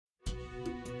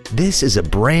This is a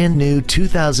brand new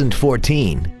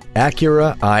 2014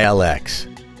 Acura ILX.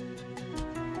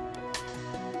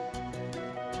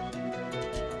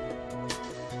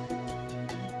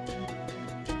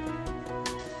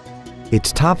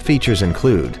 Its top features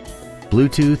include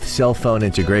Bluetooth cell phone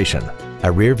integration,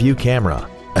 a rear-view camera,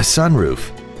 a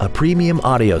sunroof, a premium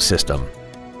audio system,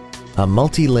 a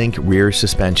multi-link rear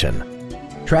suspension,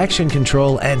 traction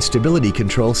control and stability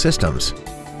control systems,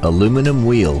 aluminum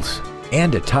wheels,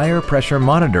 and a tire pressure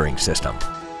monitoring system.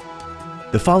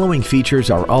 The following features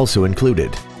are also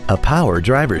included: a power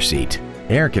driver's seat,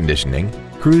 air conditioning,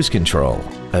 cruise control,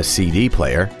 a CD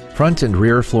player, front and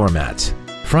rear floor mats,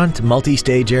 front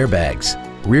multi-stage airbags,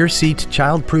 rear seat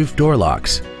child-proof door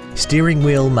locks, steering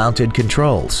wheel mounted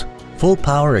controls, full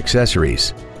power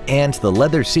accessories, and the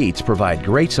leather seats provide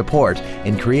great support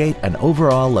and create an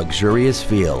overall luxurious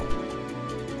feel.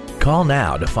 Call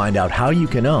now to find out how you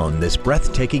can own this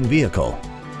breathtaking vehicle.